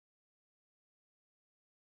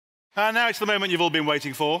And now it's the moment you've all been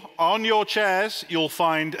waiting for. On your chairs, you'll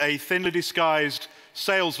find a thinly disguised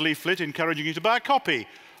sales leaflet encouraging you to buy a copy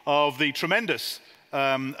of the tremendous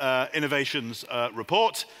Innovations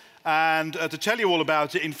report. And to tell you all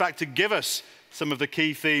about it, in fact, to give us some of the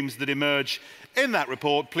key themes that emerge in that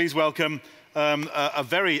report, please welcome a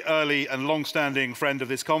very early and long-standing friend of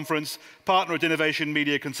this conference, partner at Innovation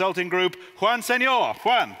Media Consulting Group, Juan, Senor.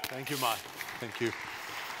 Juan. Thank you, Mark. Thank you.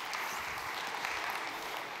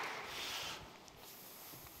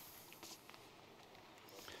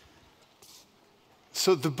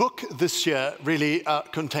 So the book this year really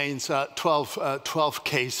contains 12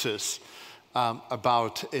 cases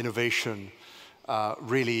about innovation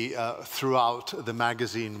really throughout the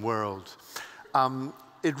magazine world.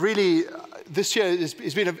 This year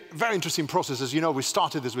it's been a very interesting process. As you know, we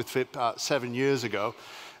started this with FIP 7 years ago.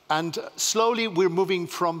 And slowly we're moving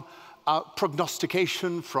from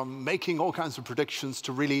prognostication, from making all kinds of predictions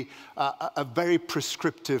to really a very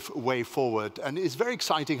prescriptive way forward. And it's very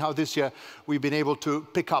exciting how this year we've been able to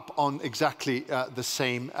pick up on exactly the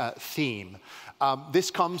same theme. This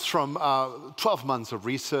comes from 12 months of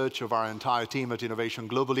research of our entire team at Innovation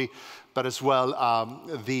globally, but as well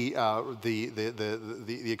the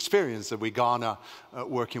experience that we garner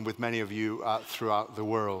working with many of you throughout the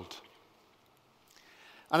world.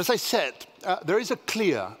 And as I said, there is a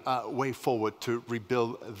clear way forward to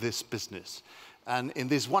rebuild this business. And in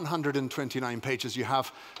these 129 pages, you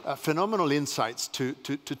have phenomenal insights to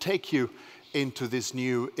take you into these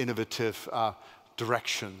new innovative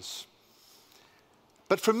directions.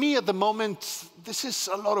 But for me at the moment, this is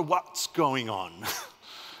a lot of what's going on.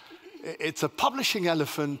 It's a publishing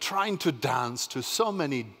elephant trying to dance to so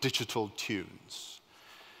many digital tunes.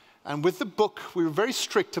 And with the book, we were very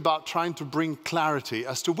strict about trying to bring clarity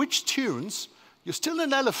as to which tunes you're still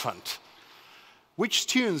an elephant, which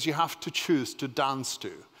tunes you have to choose to dance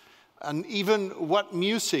to, and even what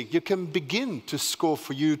music you can begin to score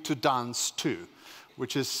for you to dance to,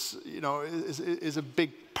 which is, is a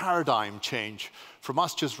big paradigm change from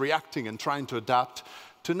us just reacting and trying to adapt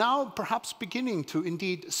to now perhaps beginning to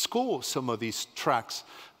indeed score some of these tracks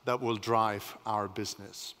that will drive our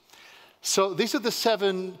business. So these are the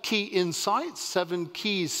 7 key insights, 7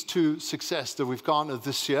 keys to success that we've garnered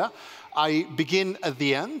this year. I begin at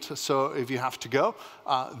the end, so if you have to go,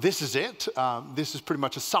 this is it. This is pretty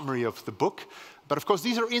much a summary of the book. But of course,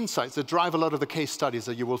 these are insights that drive a lot of the case studies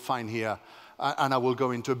that you will find here, and I will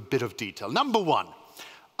go into a bit of detail. Number 1,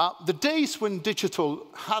 the days when digital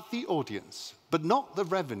had the audience, but not the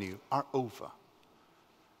revenue, are over.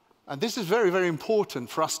 And this is very, very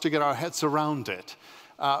important for us to get our heads around it.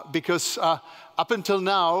 Because up until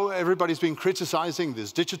now, everybody's been criticizing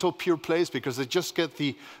these digital pure plays because they just get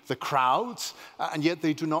the crowds, and yet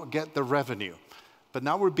they do not get the revenue. But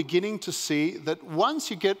now we're beginning to see that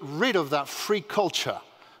once you get rid of that free culture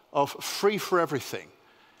of free for everything,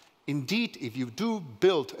 indeed, if you do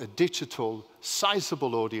build a digital,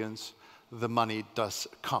 sizable audience, the money does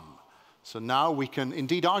come. So now we can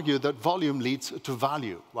indeed argue that volume leads to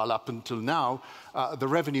value, while up until now, the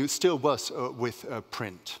revenue still was with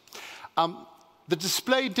print. The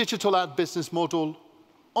display digital ad business model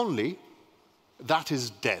only, that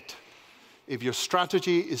is dead. If your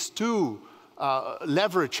strategy is to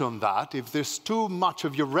leverage on that, if there's too much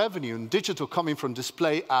of your revenue in digital coming from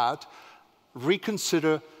display ad,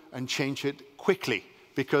 reconsider and change it quickly,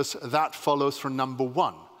 because that follows from number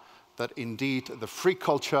 1. That indeed the free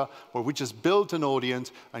culture where we just built an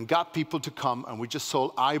audience and got people to come and we just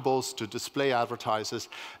sold eyeballs to display advertisers,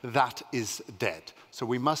 that is dead. So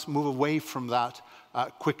we must move away from that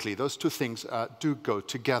quickly. Those two things do go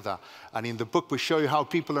together. And in the book we show you how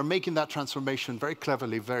people are making that transformation very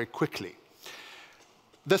cleverly, very quickly.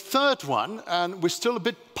 The third one, and we're still a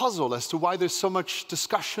bit puzzled as to why there's so much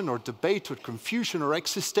discussion or debate or confusion or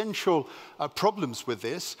existential problems with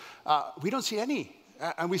this, we don't see any.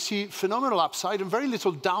 And we see phenomenal upside and very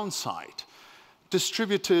little downside.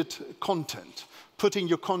 Distributed content, putting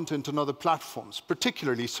your content on other platforms,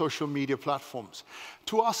 particularly social media platforms,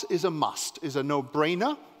 to us is a must, is a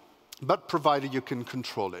no-brainer, but provided you can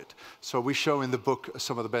control it. So we show in the book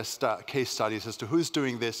some of the best case studies as to who's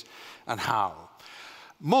doing this and how.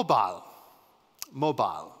 Mobile.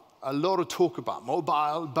 A lot of talk about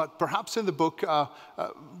mobile, but perhaps in the book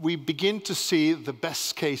we begin to see the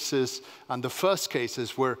best cases and the first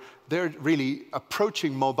cases where they're really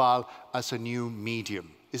approaching mobile as a new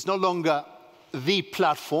medium. It's no longer the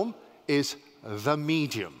platform, it's the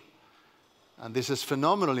medium. And this has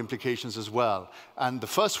phenomenal implications as well. And the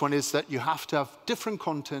first one is that you have to have different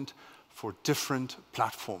content for different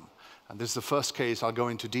platform. And this is the first case. I'll go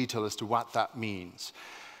into detail as to what that means.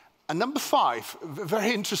 And number 5,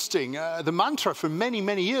 very interesting, the mantra for many,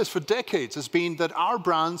 many years, for decades, has been that our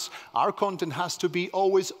brands, our content has to be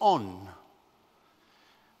always on.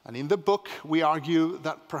 And in the book, we argue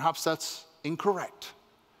that perhaps that's incorrect.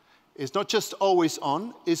 It's not just always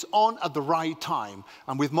on, it's on at the right time.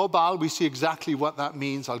 And with mobile, we see exactly what that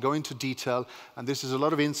means. I'll go into detail, and this is a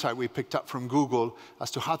lot of insight we picked up from Google as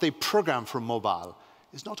to how they program for mobile.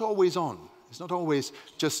 It's not always on. It's not always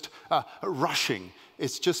just rushing.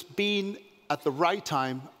 It's just being at the right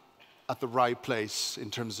time, at the right place in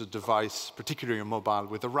terms of device, particularly on mobile,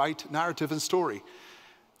 with the right narrative and story.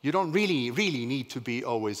 You don't really need to be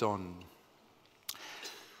always on.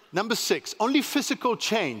 Number 6, only physical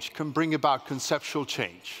change can bring about conceptual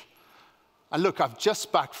change. And look, I've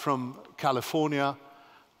just back from California.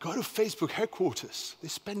 Go to Facebook headquarters. They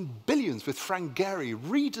spend billions with Frank Gehry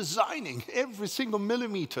redesigning every single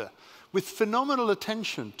millimeter with phenomenal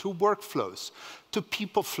attention to workflows, to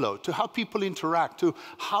people flow, to how people interact, to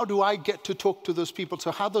how do I get to talk to those people,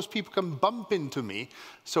 to how those people can bump into me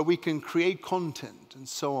so we can create content and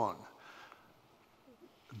so on.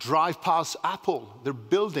 Drive past Apple. They're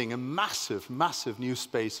building a massive, massive new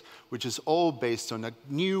space, which is all based on a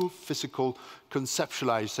new physical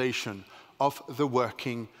conceptualization of the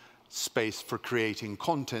working space for creating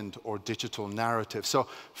content or digital narrative. So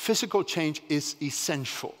physical change is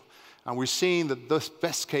essential. And we're seeing that those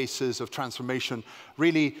best cases of transformation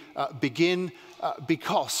really begin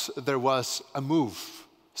because there was a move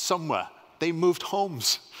somewhere. They moved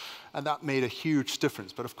homes, and that made a huge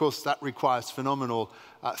difference. But of course, that requires phenomenal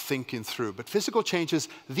thinking through. But physical change is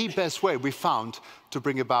the best way we found to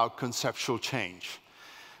bring about conceptual change.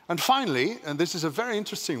 And finally, and this is a very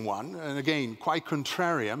interesting one, and again, quite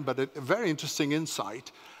contrarian, but a very interesting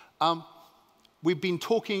insight, we've been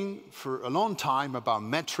talking for a long time about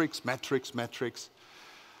metrics.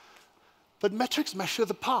 But metrics measure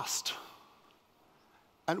the past.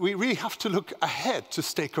 And we really have to look ahead to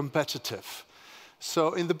stay competitive.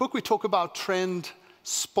 So in the book, we talk about trend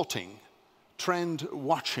spotting, trend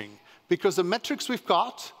watching, because the metrics we've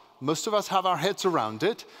got, most of us have our heads around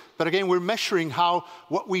it, but again, we're measuring how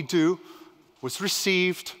what we do was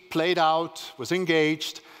received, played out, was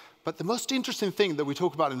engaged. But the most interesting thing that we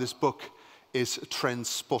talk about in this book is trend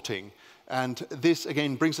spotting. And this,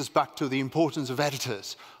 again, brings us back to the importance of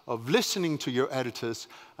editors, of listening to your editors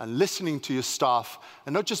and listening to your staff,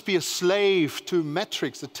 and not just be a slave to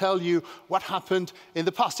metrics that tell you what happened in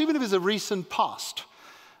the past, even if it's a recent past.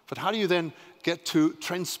 But how do you then get to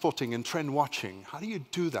trend spotting and trend watching? How do you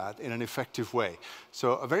do that in an effective way?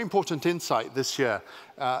 So a very important insight this year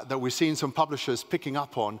that we're seeing some publishers picking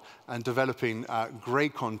up on and developing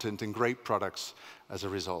great content and great products as a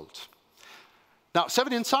result. Now,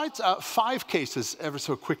 7 insights, 5 cases ever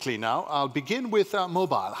so quickly now. I'll begin with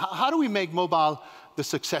mobile. How do we make mobile the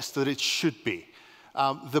success that it should be?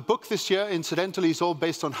 The book this year, incidentally, is all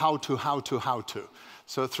based on how to.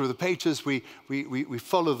 So through the pages, we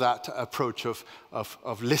follow that approach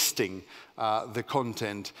of listing the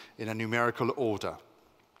content in a numerical order.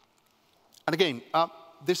 And again,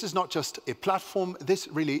 this is not just a platform, this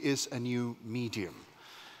really is a new medium.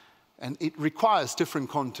 And it requires different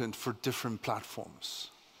content for different platforms.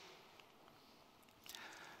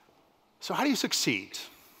 So how do you succeed?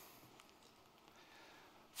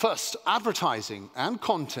 First, advertising and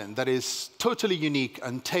content that is totally unique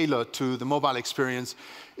and tailored to the mobile experience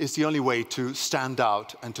is the only way to stand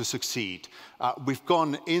out and to succeed. We've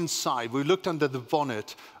gone inside, we looked under the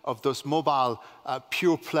bonnet of those mobile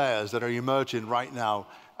pure players that are emerging right now,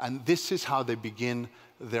 and this is how they begin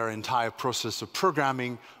their entire process of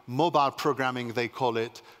programming, mobile programming, they call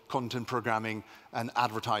it, content programming, and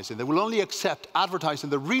advertising. They will only accept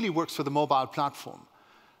advertising that really works for the mobile platform.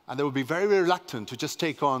 And they will be very reluctant to just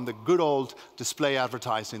take on the good old display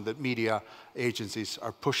advertising that media agencies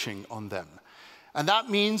are pushing on them. And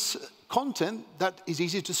that means content that is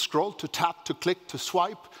easy to scroll, to tap, to click, to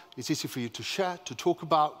swipe. It's easy for you to share, to talk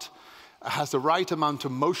about, has the right amount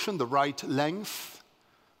of motion, the right length.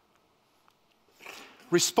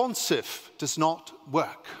 Responsive does not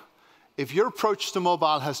work. If your approach to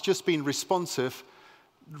mobile has just been responsive,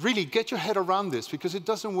 really get your head around this because it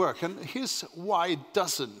doesn't work. And here's why it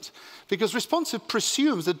doesn't. Because responsive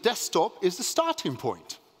presumes that desktop is the starting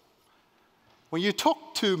point. When you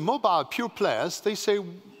talk to mobile pure players, they say,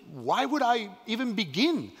 why would I even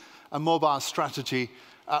begin a mobile strategy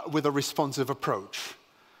with a responsive approach?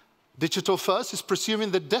 Digital first is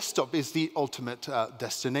presuming that desktop is the ultimate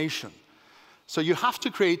destination. So you have to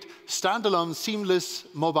create standalone, seamless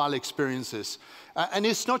mobile experiences. And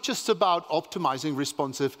it's not just about optimizing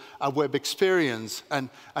responsive web experience and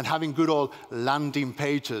having good old landing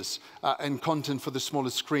pages and content for the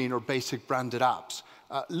smallest screen or basic branded apps.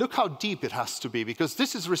 Look how deep it has to be, because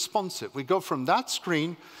this is responsive. We go from that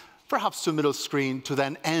screen, perhaps to a middle screen, to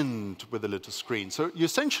then end with a little screen. So you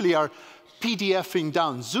essentially are PDFing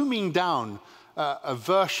down, zooming down a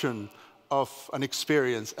version of an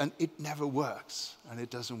experience, and it never works, and it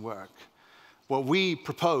doesn't work. What we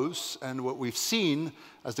propose and what we've seen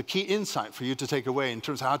as the key insight for you to take away in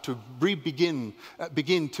terms of how to begin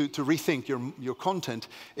to rethink your content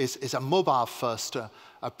is a mobile-first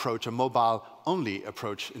approach, a mobile-only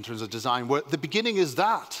approach in terms of design, where the beginning is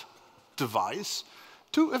that device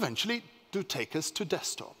to eventually take us to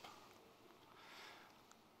desktop.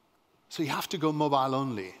 So you have to go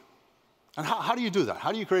mobile-only. And how do you do that?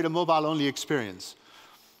 How do you create a mobile-only experience?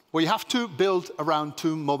 Well, you have to build around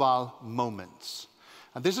 2 mobile moments.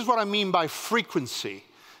 And this is what I mean by frequency.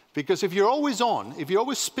 Because if you're always on, if you're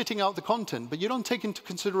always spitting out the content, but you don't take into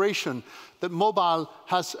consideration that mobile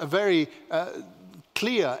has a very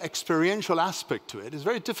clear experiential aspect to it, it's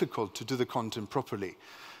very difficult to do the content properly.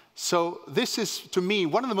 So this is, to me,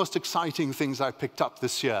 one of the most exciting things I picked up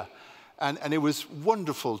this year. And it was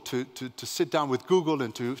wonderful to sit down with Google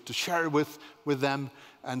and to share it with them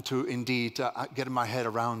and to indeed get my head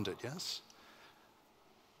around it, yes?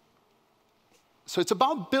 So it's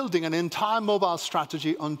about building an entire mobile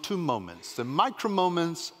strategy on 2 moments, the micro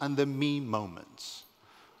moments and the me moments.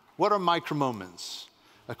 What are micro moments?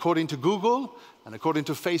 According to Google and according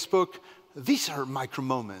to Facebook, these are micro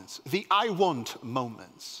moments, the I want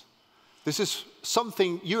moments. This is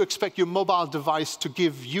something you expect your mobile device to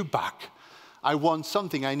give you back. I want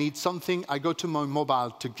something, I need something, I go to my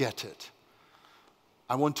mobile to get it.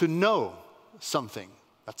 I want to know something,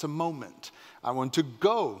 that's a moment. I want to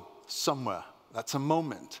go somewhere, that's a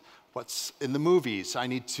moment. What's in the movies? I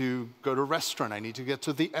need to go to a restaurant, I need to get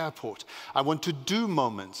to the airport. I want to do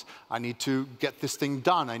moments. I need to get this thing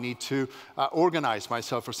done, I need to organize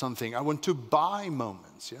myself for something. I want to buy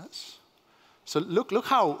moments, yes? So look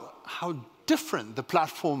how different the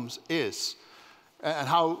platforms is and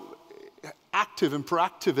how active and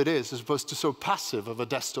proactive it is as opposed to so passive of a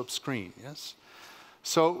desktop screen, yes?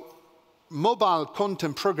 So mobile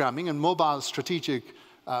content programming and mobile strategic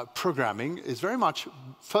programming is very much,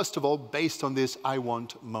 first of all, based on these I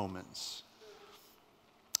want moments.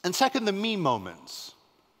 And second, the me moments,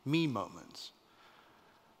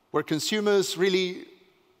 where consumers really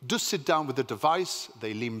do sit down with the device,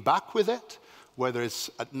 they lean back with it, whether it's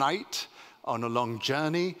at night, on a long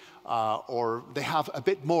journey, or they have a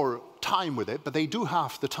bit more time with it, but they do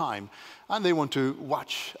have the time, and they want to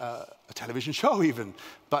watch a television show even,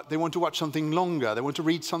 but they want to watch something longer, they want to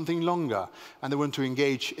read something longer, and they want to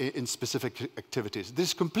engage in specific activities. This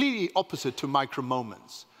is completely opposite to micro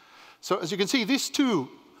moments. So as you can see, these 2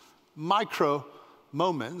 micro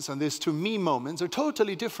moments and these 2 me moments are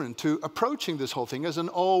totally different to approaching this whole thing as an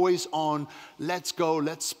always on, let's go,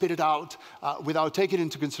 let's spit it out, without taking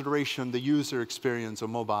into consideration the user experience or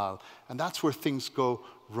mobile. And that's where things go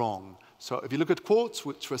wrong. So if you look at Quartz,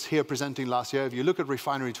 which was here presenting last year, if you look at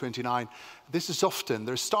Refinery 29, this is often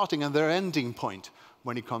their starting and their ending point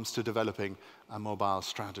when it comes to developing a mobile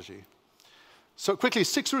strategy. So quickly,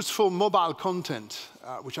 6 rules for mobile content,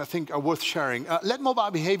 which I think are worth sharing. Let mobile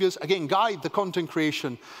behaviors, again, guide the content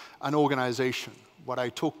creation and organization. What I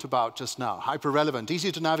talked about just now, hyper-relevant,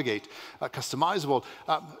 easy to navigate, customizable.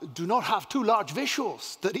 Do not have too large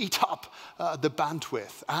visuals that eat up the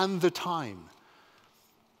bandwidth and the time.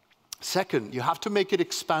 Second, you have to make it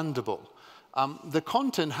expandable. The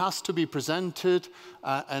content has to be presented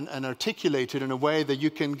and articulated in a way that you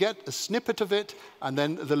can get a snippet of it and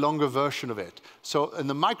then the longer version of it. So in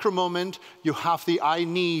the micro moment, you have the I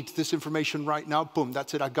need this information right now, boom,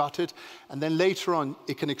 that's it, I got it. And then later on,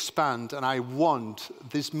 it can expand, and I want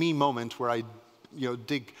this me moment where I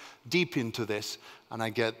dig deep into this and I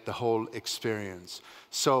get the whole experience.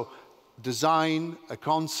 So design a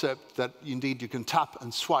concept that indeed you can tap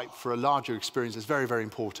and swipe for a larger experience is very, very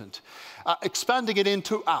important. Expanding it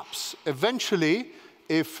into apps. Eventually,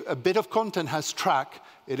 if a bit of content has track,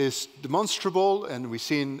 it is demonstrable, and we've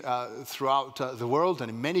seen throughout the world,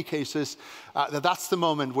 and in many cases, that's the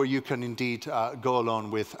moment where you can indeed go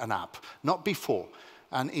along with an app, not before.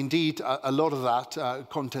 And indeed, a lot of that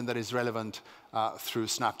content that is relevant through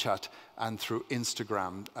Snapchat and through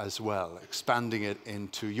Instagram as well, expanding it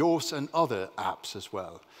into yours and other apps as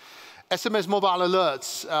well. SMS mobile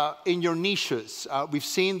alerts in your niches. We've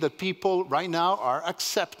seen that people right now are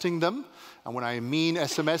accepting them. And when I mean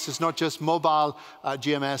SMS, it's not just mobile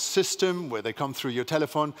GMS system where they come through your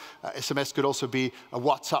telephone. SMS could also be a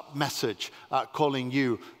WhatsApp message calling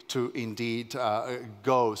you to indeed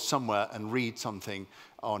go somewhere and read something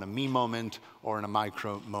on a me moment or in a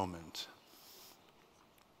micro moment.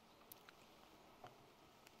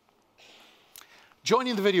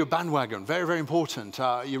 Joining the video bandwagon, very, very important.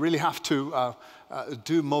 You really have to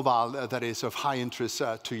do mobile that is of high interest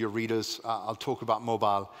to your readers. I'll talk about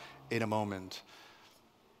mobile in a moment.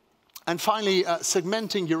 And finally,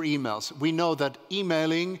 segmenting your emails. We know that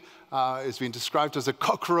emailing is being described as a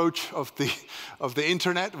cockroach of the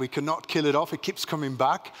internet. We cannot kill it off. It keeps coming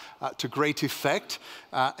back to great effect.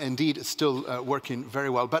 Indeed, it's still working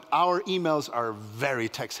very well. But our emails are very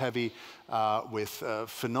text-heavy with a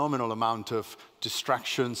phenomenal amount of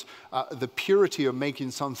distractions. The purity of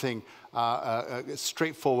making something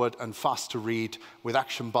straightforward and fast to read with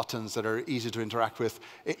action buttons that are easy to interact with,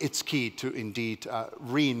 it's key to indeed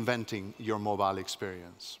reinventing your mobile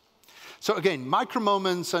experience. So again, micro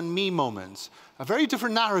moments and me moments, a very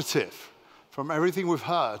different narrative from everything we've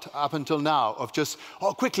heard up until now of just,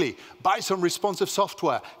 oh, quickly, buy some responsive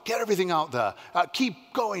software, get everything out there, keep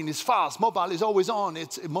going, it's fast, mobile is always on,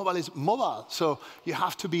 mobile is mobile. So you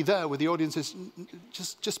have to be there with the audiences.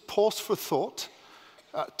 Just pause for thought,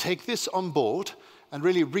 take this on board, and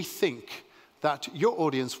really rethink that your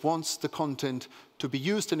audience wants the content to be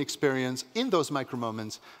used and experienced in those micro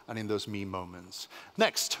moments and in those me moments.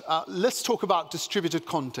 Next, let's talk about distributed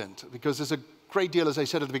content, because there's a great deal, as I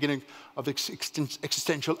said at the beginning, of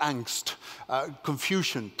existential angst,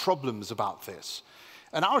 confusion, problems about this.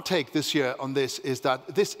 And our take this year on this is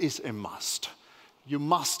that this is a must. You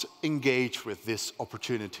must engage with this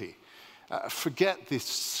opportunity. Forget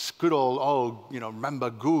this good old,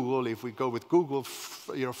 remember Google, if we go with Google,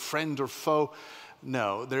 friend or foe.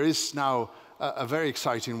 No, there is now a very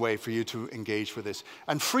exciting way for you to engage with this.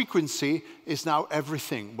 And frequency is now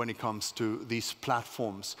everything when it comes to these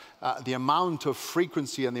platforms. The amount of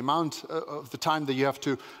frequency and the amount of the time that you have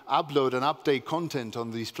to upload and update content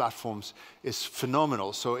on these platforms is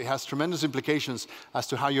phenomenal. So it has tremendous implications as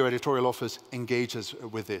to how your editorial office engages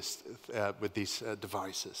with this, with these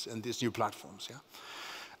devices and these new platforms. Yeah?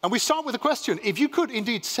 And we start with a question. If you could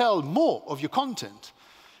indeed sell more of your content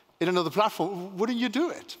in another platform, wouldn't you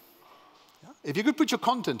do it? If you could put your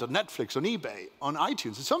content on Netflix, on eBay, on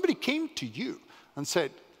iTunes, if somebody came to you and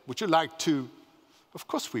said, would you like to? Of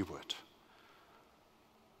course we would.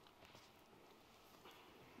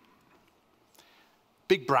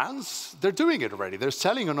 Big brands, they're doing it already. They're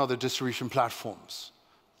selling on other distribution platforms.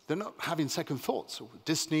 They're not having second thoughts. So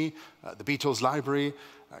Disney, the Beatles library,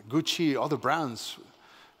 Gucci, other brands.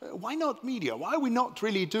 Why not media? Why are we not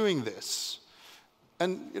really doing this?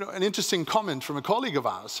 And an interesting comment from a colleague of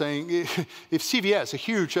ours saying, if CVS, a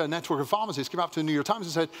huge network of pharmacies, came up to the New York Times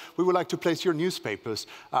and said, we would like to place your newspapers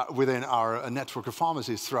within our network of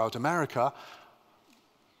pharmacies throughout America,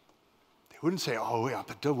 they wouldn't say, oh, yeah,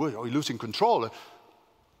 but don't worry, you're losing control.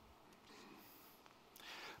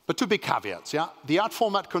 But two big caveats, yeah? The ad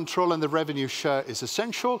format control and the revenue share is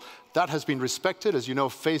essential. That has been respected. As you know,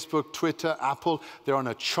 Facebook, Twitter, Apple, they're on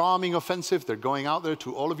a charming offensive. They're going out there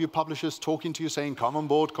to all of you publishers, talking to you, saying, come on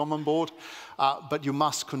board, come on board. But you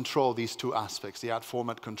must control these two aspects, the ad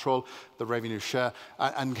format control, the revenue share,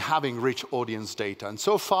 and having rich audience data. And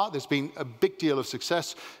so far, there's been a big deal of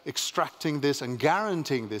success extracting this and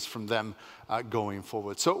guaranteeing this from them going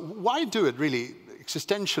forward. So why do it, really,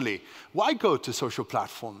 existentially? Why go to social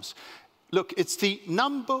platforms? Look, it's the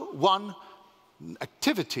number one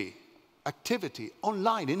activity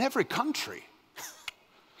online in every country.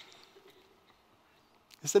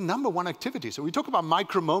 It's the number one activity. So we talk about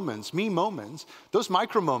micro moments, me moments. Those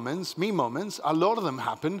micro moments, me moments, a lot of them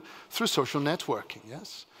happen through social networking,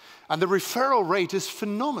 yes? And the referral rate is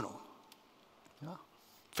phenomenal. Yeah.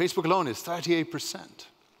 Facebook alone is 38%.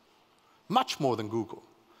 Much more than Google.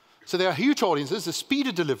 So they are huge audiences, the speed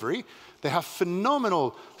of delivery, they have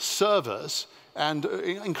phenomenal servers and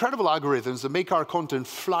incredible algorithms that make our content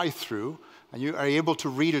fly through, and you are able to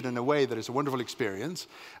read it in a way that is a wonderful experience,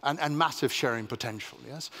 and massive sharing potential,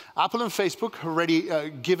 yes? Apple and Facebook have already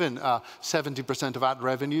given 70% of ad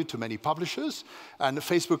revenue to many publishers, and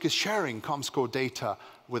Facebook is sharing Comscore data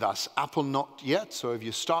with us. Apple not yet, so if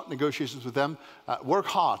you start negotiations with them, work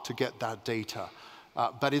hard to get that data.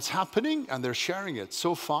 But it's happening, and they're sharing it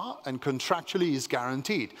so far, and contractually is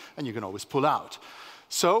guaranteed, and you can always pull out.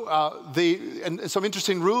 So and some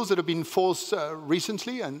interesting rules that have been forced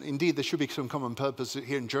recently, and indeed there should be some common purpose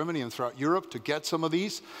here in Germany and throughout Europe to get some of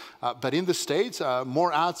these. But in the States,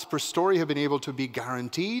 more ads per story have been able to be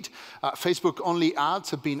guaranteed. Facebook-only ads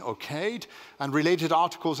have been okayed, and related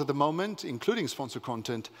articles at the moment, including sponsored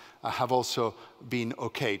content, have also been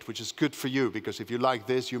okayed, which is good for you, because if you like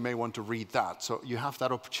this, you may want to read that. So you have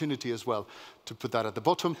that opportunity as well to put that at the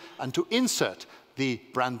bottom and to insert the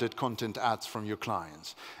branded content ads from your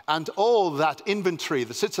clients. And all that inventory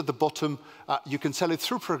that sits at the bottom, you can sell it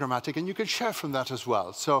through programmatic, and you can share from that as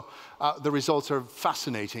well. So the results are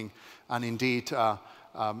fascinating, and indeed,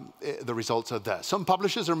 the results are there. Some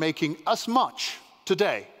publishers are making as much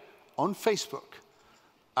today on Facebook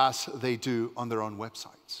as they do on their own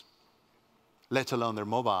websites, let alone their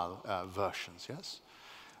mobile versions, yes?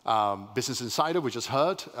 Business Insider, we just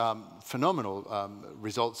heard, phenomenal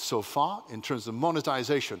results so far in terms of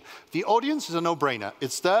monetization. The audience is a no-brainer.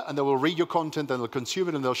 It's there, and they will read your content, and they'll consume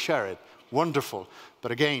it, and they'll share it. Wonderful.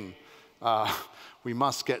 But again, we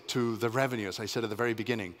must get to the revenue, as I said at the very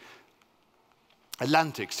beginning.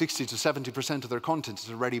 Atlantic, 60 to 70% of their content is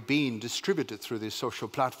already being distributed through these social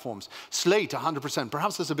platforms. Slate, 100%.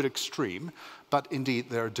 Perhaps that's a bit extreme, but indeed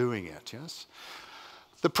they're doing it, yes?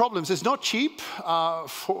 The problems, it's not cheap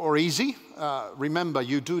or easy. Remember,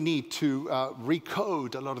 you do need to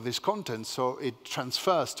recode a lot of this content so it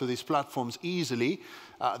transfers to these platforms easily.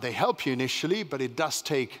 They help you initially, but it does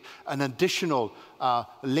take an additional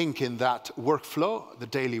link in that workflow, the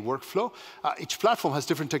daily workflow. Each platform has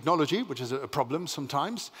different technology, which is a problem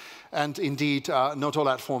sometimes. And indeed, not all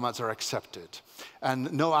ad formats are accepted.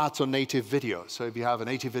 And no ads on native video. So if you have a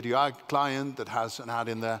native video ad client that has an ad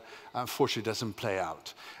in there, unfortunately it doesn't play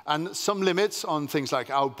out. And some limits on things like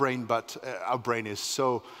Outbrain, but Outbrain is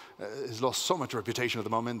so, has lost so much reputation at the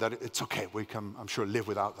moment that it's okay. We can, I'm sure, live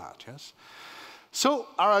without that, yes? So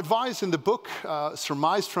our advice in the book,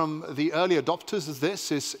 surmised from the early adopters, is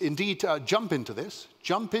this, is indeed jump into this.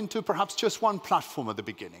 Jump into perhaps just one platform at the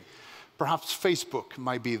beginning. Perhaps Facebook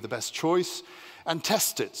might be the best choice, and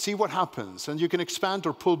test it, see what happens. And you can expand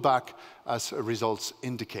or pull back as results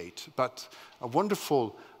indicate. But a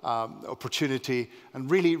wonderful opportunity, and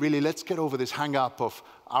really, really, let's get over this hang-up of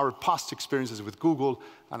our past experiences with Google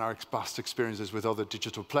and our past experiences with other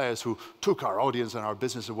digital players who took our audience and our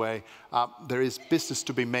business away. There is business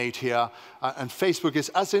to be made here, and Facebook is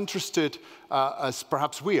as interested as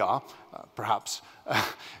perhaps we are,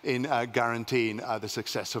 in guaranteeing the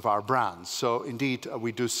success of our brands. So indeed,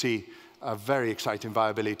 we do see a very exciting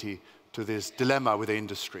viability to this dilemma with the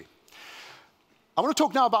industry. I want to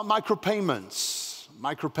talk now about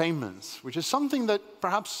micropayments, which is something that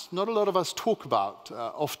perhaps not a lot of us talk about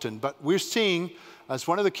often, but we're seeing as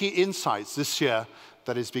one of the key insights this year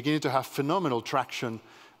that is beginning to have phenomenal traction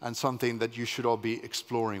and something that you should all be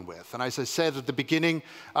exploring with. And as I said at the beginning,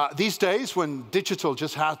 these days when digital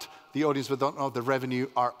just had the audience but don't know the revenue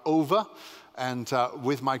are over, and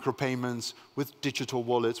with micropayments, with digital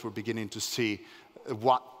wallets, we're beginning to see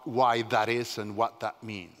why that is and what that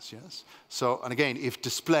means, yes? So, and again, if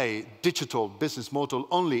display, digital business model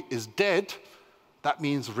only is dead, that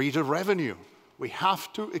means reader revenue. We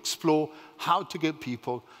have to explore how to get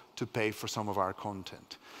people to pay for some of our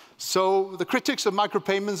content. So the critics of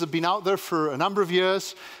micropayments have been out there for a number of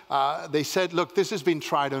years. They said, look, this has been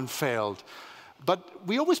tried and failed. But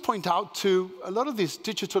we always point out to a lot of these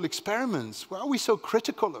digital experiments, why are we so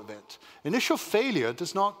critical of it? Initial failure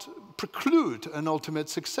does not preclude an ultimate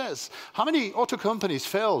success. How many auto companies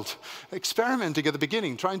failed experimenting at the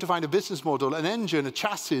beginning, trying to find a business model, an engine, a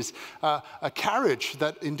chassis, a carriage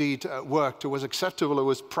that indeed worked or was acceptable or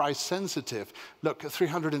was price sensitive? Look,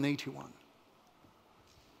 381.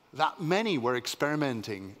 That many were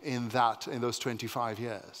experimenting in those 25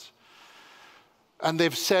 years. And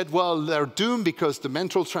they've said, well, they're doomed because the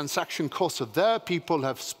mental transaction costs are there. People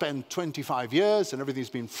have spent 25 years and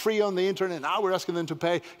everything's been free on the internet. Now we're asking them to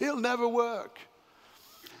pay. It'll never work.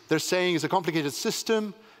 They're saying it's a complicated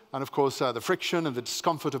system. And of course, the friction and the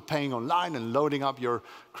discomfort of paying online and loading up your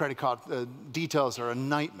credit card details are a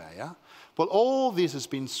nightmare, yeah? Well, all this has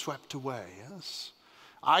been swept away, yes?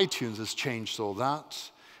 iTunes has changed all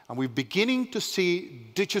that. And we're beginning to see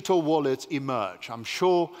digital wallets emerge. I'm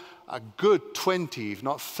sure a good 20, if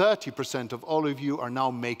not 30% of all of you are now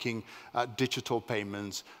making digital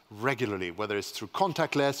payments regularly, whether it's through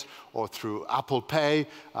contactless or through Apple Pay.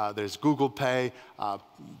 There's Google Pay.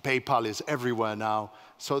 PayPal is everywhere now.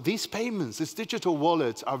 So these payments, these digital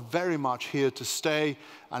wallets are very much here to stay.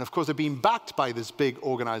 And of course, they're being backed by these big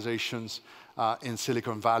organizations in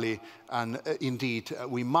Silicon Valley. And indeed,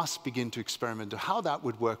 we must begin to experiment how that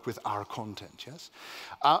would work with our content, yes?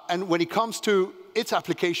 And when it comes to its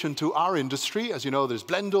application to our industry, as you know, there's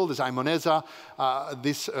Blendle, there's iMoneza,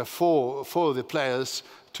 these four of the players,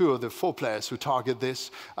 two of the four players who target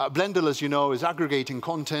this. Blendle, as you know, is aggregating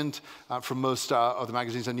content from most of the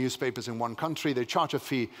magazines and newspapers in one country. They charge a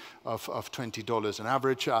fee of $20 on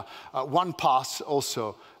average. OnePass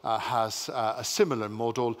also has a similar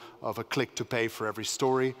model of a click to pay for every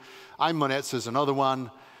story. iMoneza is another one,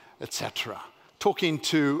 etc. Talking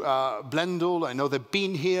to Blendle, I know they've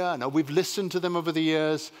been here, I know we've listened to them over the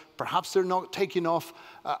years. Perhaps they're not taking off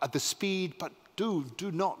at the speed, but do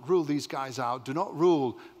not rule these guys out. Do not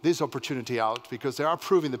rule this opportunity out, because they are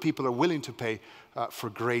proving that people are willing to pay for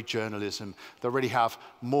great journalism. They already have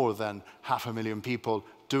more than 500,000 people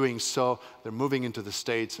doing so. They're moving into the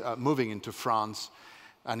States, moving into France,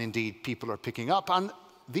 and indeed people are picking up. And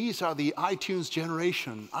these are the iTunes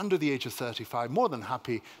generation under the age of 35, more than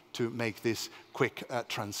happy to make these quick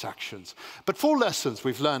transactions. But 4 lessons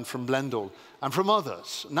we've learned from Blendle and from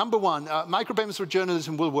others. Number 1, micropayments for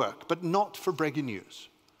journalism will work, but not for breaking news.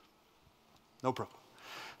 No problem.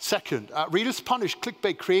 Second, readers punish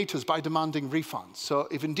clickbait creators by demanding refunds. So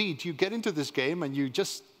if indeed you get into this game and you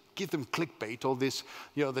just give them clickbait, all this,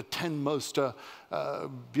 you know, the 10 most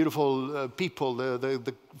beautiful people,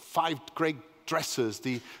 the 5 great dresses,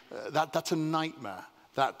 that's a nightmare.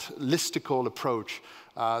 That listicle approach,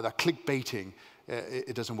 that clickbaiting,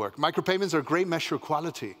 it doesn't work. Micropayments are a great measure of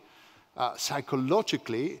quality,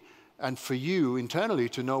 psychologically, and for you internally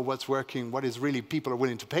to know what's working, what is really people are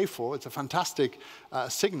willing to pay for. It's a fantastic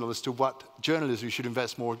signal as to what journalism you should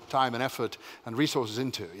invest more time and effort and resources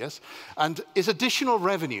into, yes? And it's additional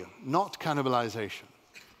revenue, not cannibalization.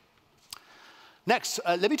 Next,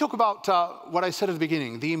 let me talk about what I said at the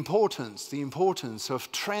beginning, the importance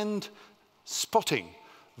of trend spotting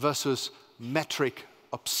versus metric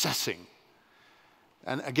obsessing.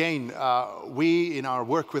 And again, we, in our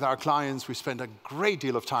work with our clients, we spend a great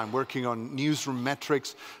deal of time working on newsroom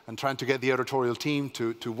metrics and trying to get the editorial team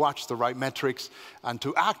to watch the right metrics and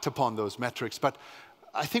to act upon those metrics. But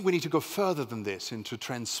I think we need to go further than this into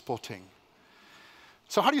trend spotting.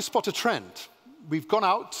 So how do you spot a trend? We've gone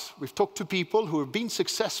out, we've talked to people who have been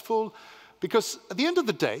successful, because at the end of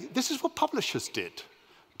the day, this is what publishers did.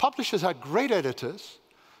 Publishers had great editors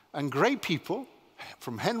and great people,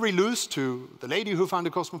 from Henry Luce to the lady who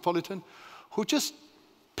founded Cosmopolitan, who just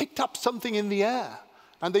picked up something in the air.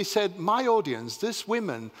 And they said, my audience, these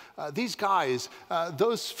women, these guys,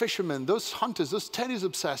 those fishermen, those hunters, those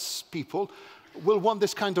tennis-obsessed people will want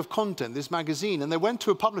this kind of content, this magazine. And they went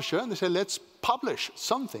to a publisher and they said, let's publish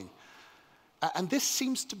something. And this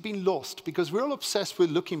seems to be lost because we're all obsessed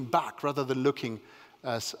with looking back rather than looking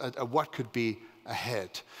at what could be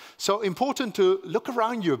ahead. So important to look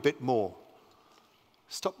around you a bit more.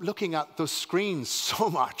 Stop looking at those screens so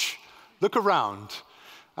much. Look around.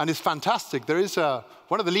 And it's fantastic. There is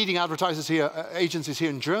one of the leading advertisers here, agencies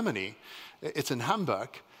here in Germany. It's in Hamburg.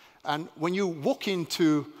 And when you walk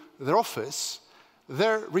into their office,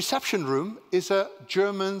 their reception room is a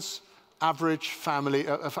German's average family,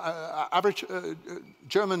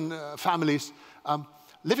 German family's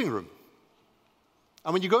living room.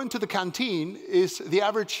 And when you go into the canteen, is the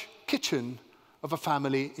average kitchen of a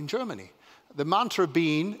family in Germany. The mantra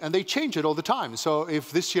being, and they change it all the time. So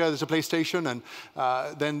if this year there's a PlayStation,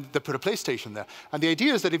 and then they put a PlayStation there. And the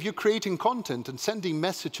idea is that if you're creating content and sending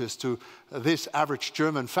messages to this average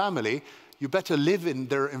German family, you better live in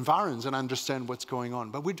their environs and understand what's going on.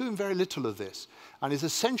 But we're doing very little of this. And it's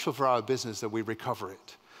essential for our business that we recover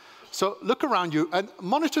it. So look around you and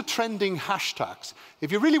monitor trending hashtags.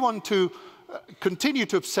 If you really want to continue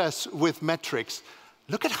to obsess with metrics,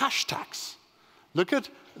 look at hashtags. Look at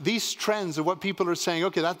these trends of what people are saying,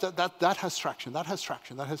 okay, that has traction, that has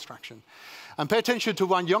traction, that has traction. And pay attention to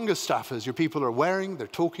what younger staffers your people are wearing, they're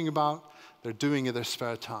talking about, they're doing in their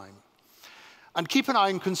spare time. And keep an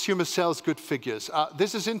eye on consumer sales good figures.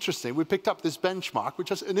 This is interesting. We picked up this benchmark,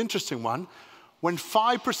 which is an interesting one. When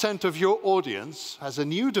 5% of your audience has a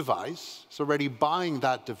new device, is already buying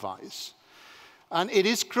that device, and it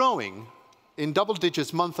is growing in double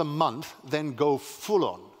digits month on month, then go full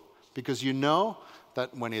on. Because you know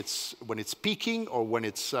that when it's peaking or when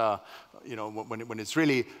it's when it's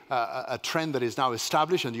really a trend that is now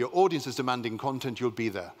established and your audience is demanding content, you'll be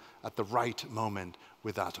there at the right moment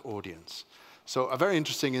with that audience. So a very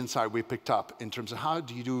interesting insight we picked up in terms of how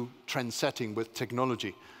do you do trend setting with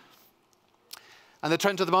technology. And the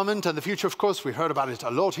trend at the moment and the future, of course, we heard about it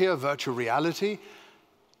a lot here, virtual reality.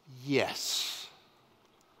 Yes.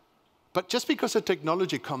 But just because a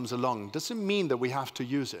technology comes along doesn't mean that we have to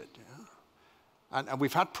use it. Yeah? And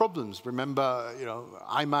we've had problems. Remember,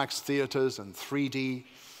 IMAX theaters and 3D.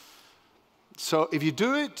 So if you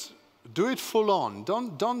do it full on.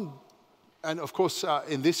 Don't. And of course,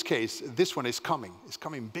 in this case, this one is coming. It's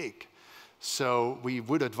coming big. So we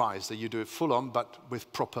would advise that you do it full on, but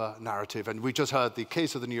with proper narrative. And we just heard the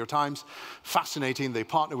case of the New York Times. Fascinating. They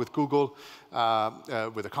partner with Google,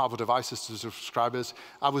 with the Carvo devices to subscribers.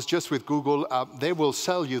 I was just with Google. They will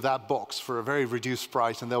sell you that box for a very reduced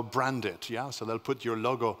price, and they'll brand it. Yeah, so they'll put your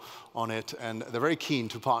logo on it. And they're very keen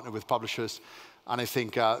to partner with publishers. And I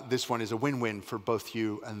think this one is a win-win for both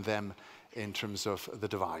you and them in terms of the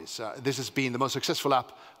device. This has been the most successful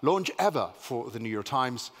app launch ever for the New York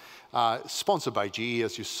Times, sponsored by GE,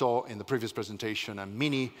 as you saw in the previous presentation, and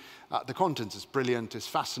Mini. The content is brilliant, it's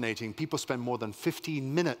fascinating. People spend more than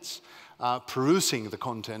 15 minutes perusing the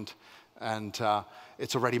content, and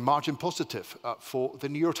it's already margin positive for the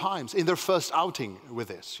New York Times in their first outing with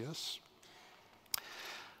this, yes?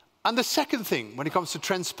 And the second thing, when it comes to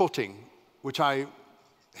trend spotting, which I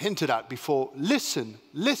hinted at before, listen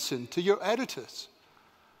to your editors.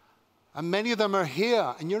 And many of them are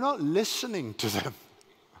here, and you're not listening to them.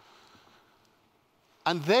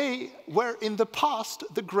 And they were, in the past,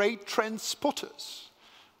 the great trend spotters.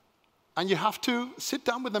 And you have to sit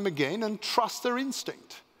down with them again and trust their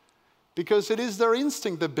instinct. Because it is their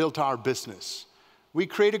instinct that built our business. We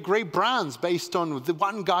created great brands based on the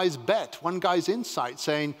one guy's bet, one guy's insight,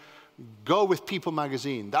 saying, go with People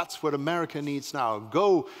magazine. That's what America needs now.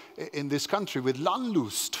 Go in this country with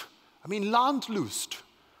Landlust. I mean, Landlust.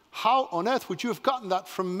 How on earth would you have gotten that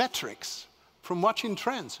from metrics, from watching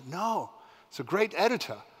trends? No. It's a great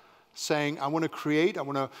editor saying, I want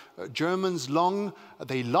to Germans long,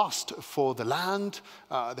 they lust for the land.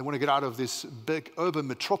 They want to get out of this big urban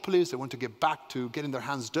metropolis. They want to get back to getting their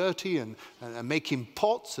hands dirty and making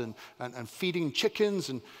pots and feeding chickens.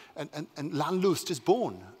 And Landlust is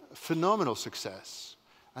born. Phenomenal success.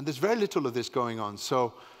 And there's very little of this going on.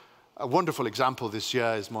 So a wonderful example this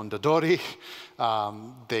year is Mondadori.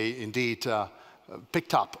 They indeed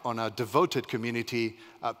picked up on a devoted community,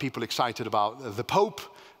 people excited about the Pope,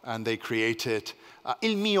 and they created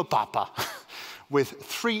Il Mio Papa with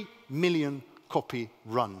 3 million copy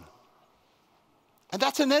run. And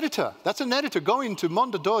that's an editor. That's an editor going to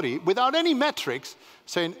Mondadori without any metrics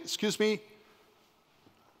saying, excuse me,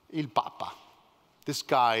 Il Papa. This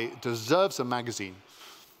guy deserves a magazine.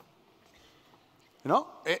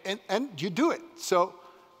 And you do it. So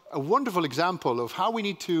a wonderful example of how we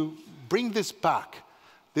need to bring this back,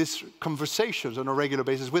 these conversations on a regular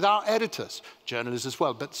basis with our editors, journalists as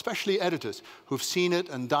well, but especially editors who've seen it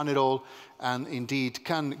and done it all and indeed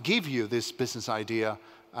can give you this business idea,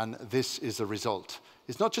 and this is the result.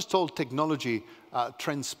 It's not just all technology,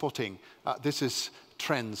 trend spotting. This is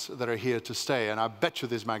trends that are here to stay, and I bet you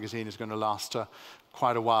this magazine is going to last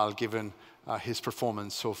quite a while given his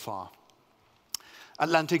performance so far.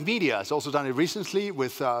 Atlantic Media has also done it recently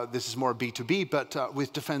with, this is more B2B, but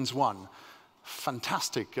with Defense One.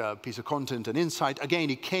 Fantastic piece of content and insight. Again,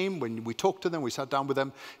 it came when we talked to them, we sat down with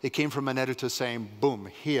them, it came from an editor saying, boom,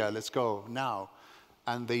 here, let's go now.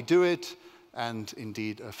 And they do it, and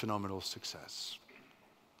indeed a phenomenal success.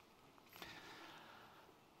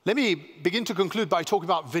 Let me begin to conclude by talking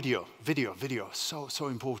about video. Video, so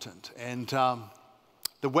important. And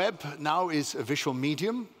the web now is a visual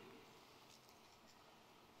medium.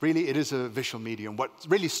 Really, it is a visual medium. What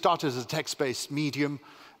really started as a text-based medium,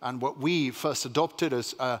 and what we first adopted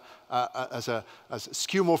as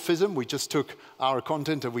skeuomorphism, we just took our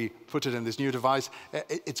content and we put it in this new device.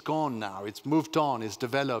 It's gone now. It's moved on. It's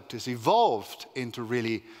developed. It's evolved into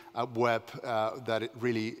really a web that it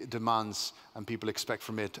really demands and people expect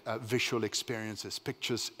from it visual experiences,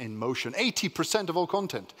 pictures in motion. 80% of all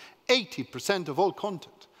content, 80% of all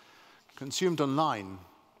content consumed online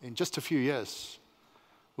in just a few years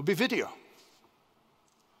will be video.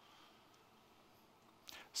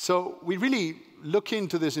 So we really look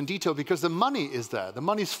into this in detail because the money is there. The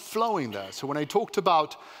money's flowing there. So when I talked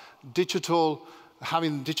about digital,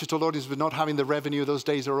 having digital audience but not having the revenue, those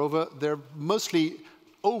days are over. They're mostly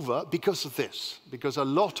over because of this, because a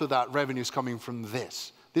lot of that revenue is coming from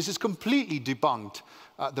this. This is completely debunked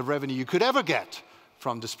the revenue you could ever get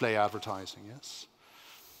from display advertising, yes?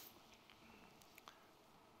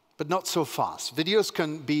 but not so fast. Videos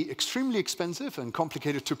can be extremely expensive and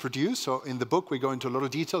complicated to produce. So in the book, we go into a lot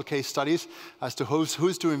of detail, case studies as to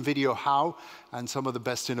who's doing video how, and some of the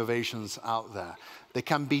best innovations out there. They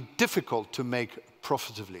can be difficult to make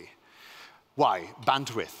profitably. Why?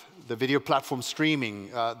 Bandwidth, the video platform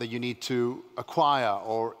streaming that you need to acquire,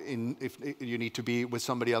 or if you need to be with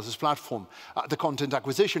somebody else's platform. The content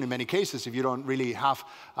acquisition in many cases, if you don't really have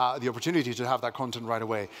the opportunity to have that content right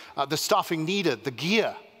away. The staffing needed, the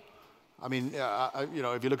gear. I mean, you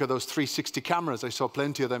know, if you look at those 360 cameras, I saw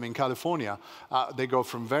plenty of them in California. They go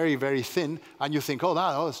from very, very thin, and you think,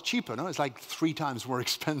 oh, it's cheaper. No, it's like 3 times more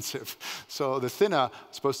expensive. So the thinner,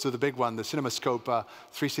 as opposed to the big one, the CinemaScope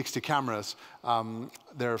 360 cameras,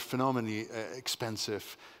 they're phenomenally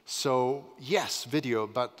expensive. So yes, video,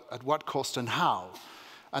 but at what cost and how?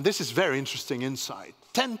 And this is very interesting insight.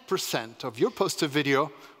 10% of your posted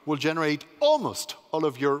video will generate almost all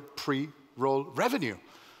of your pre-roll revenue.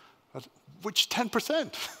 Which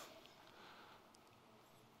 10%?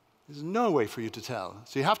 There's no way for you to tell.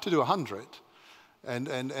 So you have to do 100 and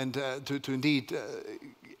to indeed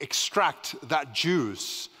extract that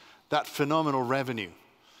juice, that phenomenal revenue.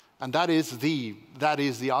 And that is the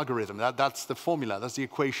algorithm, that's the formula, that's the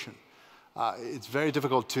equation. It's very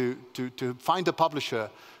difficult to find a publisher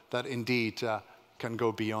that indeed can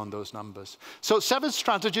go beyond those numbers. So 7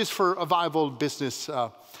 strategies for a viable business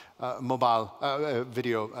mobile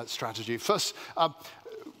video strategy. First,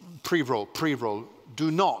 pre-roll.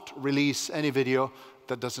 Do not release any video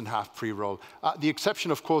that doesn't have pre-roll. The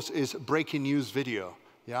exception, of course, is breaking news video.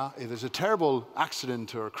 Yeah? If there's a terrible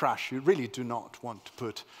accident or a crash, you really do not want to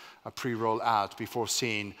put a pre-roll ad before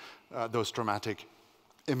seeing those dramatic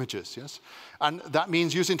images, yes? And that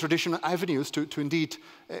means using traditional avenues to indeed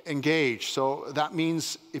engage. So that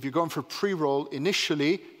means if you're going for pre-roll,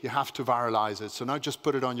 initially you have to viralize it. So not just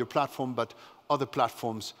put it on your platform, but other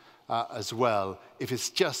platforms as well, if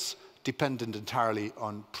it's just dependent entirely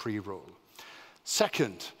on pre-roll.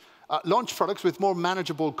 Second, launch products with more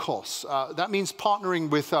manageable costs. That means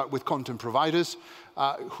partnering with content providers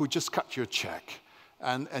who just cut your check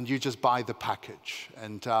and you just buy the package.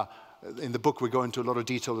 And in the book, we go into a lot of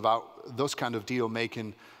detail about those kind of deal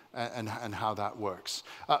making and how that works.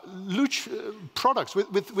 Launch products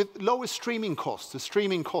with lowest streaming costs. The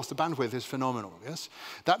streaming cost, the bandwidth is phenomenal, yes?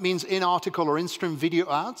 That means in-article or in-stream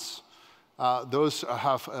video ads. Those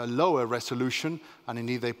have a lower resolution, and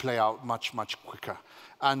indeed they play out much, much quicker.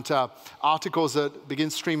 And articles that begin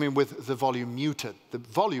streaming with the volume muted. The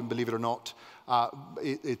volume, believe it or not,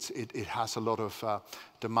 it has a lot of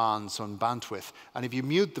demands on bandwidth. And if you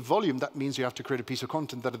mute the volume, that means you have to create a piece of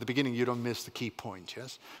content that at the beginning you don't miss the key point,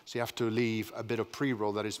 yes? So you have to leave a bit of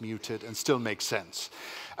pre-roll that is muted and still makes sense.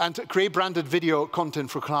 And create branded video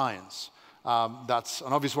content for clients. That's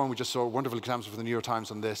an obvious one. We just saw wonderful examples from the New York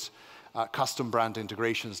Times on this. Custom brand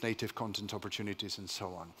integrations, native content opportunities, and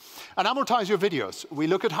so on. And amortize your videos. We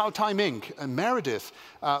look at how Time Inc. and Meredith,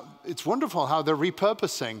 it's wonderful how they're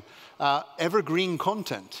repurposing evergreen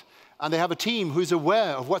content. And they have a team who's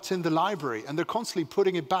aware of what's in the library, and they're constantly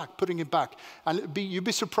putting it back. And you'd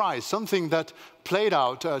be surprised, something that played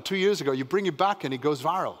out 2 years ago, you bring it back and it goes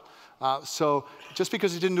viral. So just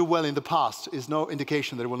because it didn't do well in the past is no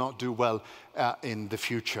indication that it will not do well in the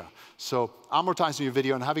future. So amortizing your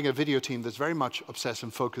video and having a video team that's very much obsessed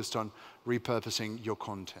and focused on repurposing your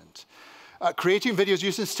content. Creating videos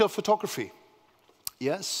using still photography.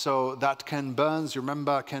 Yes, so that Ken Burns, you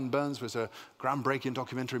remember Ken Burns was a groundbreaking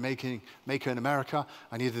documentary maker in America,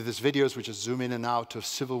 and he did these videos which just zoom in and out of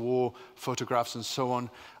Civil War photographs and so on.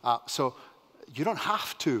 So you don't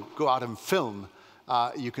have to go out and film.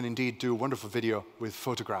 You can indeed do wonderful video with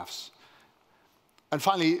photographs. And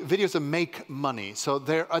finally, videos that make money. So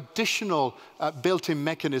there are additional built-in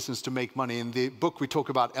mechanisms to make money. In the book, we talk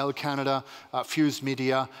about Elle Canada, Fuse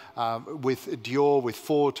Media, with Dior, with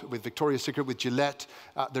Ford, with Victoria's Secret, with Gillette.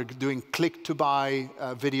 They're doing click-to-buy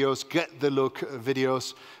videos, get-the-look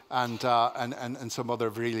videos, and some other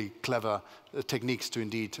really clever techniques to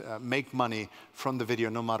indeed make money from the video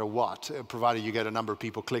no matter what, provided you get a number of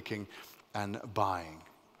people clicking and buying.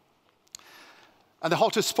 And the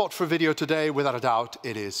hottest spot for video today, without a doubt,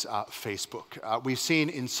 it is Facebook. We've seen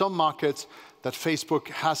in some markets that Facebook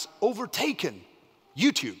has overtaken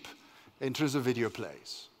YouTube in terms of video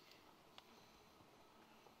plays.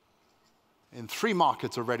 In 3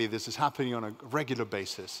 markets already, this is happening on a regular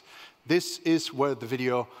basis. This is where the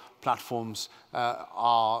video platforms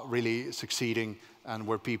are really succeeding and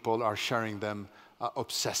where people are sharing them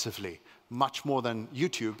obsessively, much more than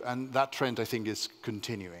YouTube, and that trend, I think, is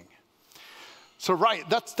continuing. So right,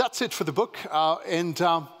 that's it for the book.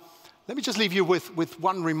 Let me just leave you with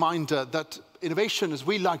one reminder that innovation, as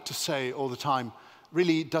we like to say all the time,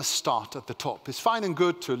 really does start at the top. It's fine and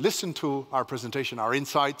good to listen to our presentation, our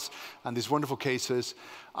insights, and these wonderful cases,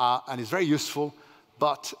 and it's very useful,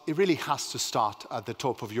 but it really has to start at the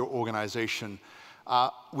top of your organization.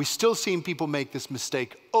 We're still seeing people make this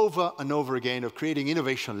mistake over and over again of creating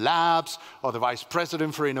innovation labs or the vice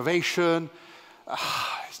president for innovation.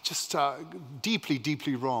 It's just deeply,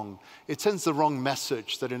 deeply wrong. It sends the wrong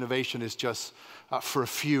message that innovation is just for a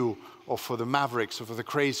few, or for the mavericks, or for the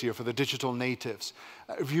crazy, or for the digital natives.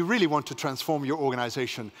 If you really want to transform your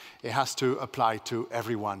organization, it has to apply to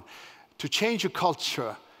everyone. To change your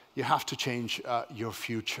culture, you have to change your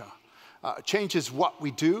future. Change is what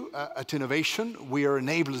we do at Innovation. We are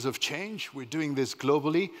enablers of change. We're doing this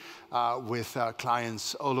globally with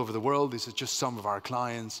clients all over the world. This is just some of our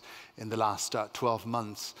clients in the last 12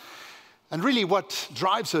 months. And really what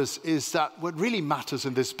drives us is that what really matters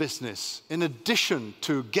in this business, in addition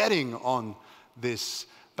to getting on this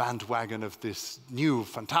bandwagon of this new,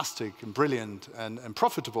 fantastic, and brilliant, and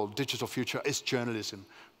profitable digital future, is journalism.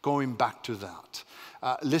 Going back to that.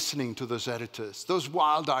 Listening to those editors, those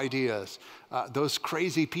wild ideas, those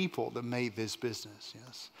crazy people that made this business,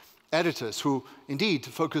 yes. Editors who indeed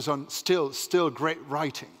focus on still great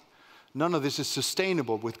writing. None of this is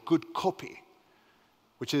sustainable with good copy,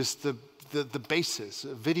 which is the basis.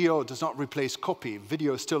 Video does not replace copy.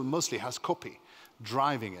 Video still mostly has copy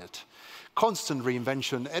driving it. Constant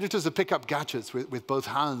reinvention. Editors that pick up gadgets with both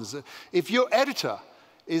hands. If your editor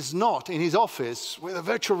is not in his office with a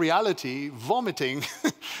virtual reality vomiting,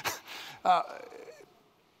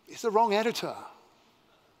 he's the wrong editor.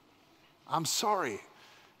 I'm sorry.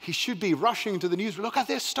 He should be rushing to the news. Look at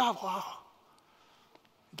this stuff. Wow.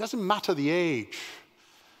 It doesn't matter the age,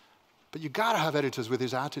 but you got to have editors with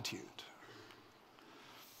his attitude.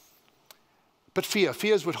 But fear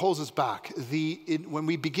is what holds us back. When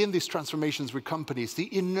we begin these transformations with companies, the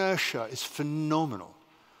inertia is phenomenal.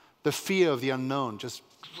 The fear of the unknown just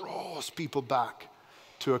draws people back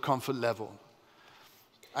to a comfort level.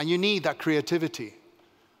 And you need that creativity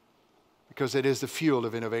because it is the fuel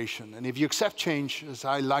of innovation. And if you accept change, as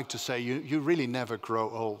I like to say, you really never grow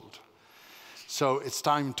old. So it's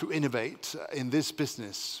time to innovate in this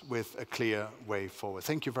business with a clear way forward.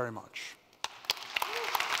 Thank you very much.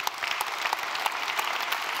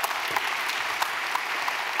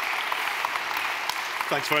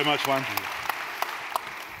 Thanks very much, Juan.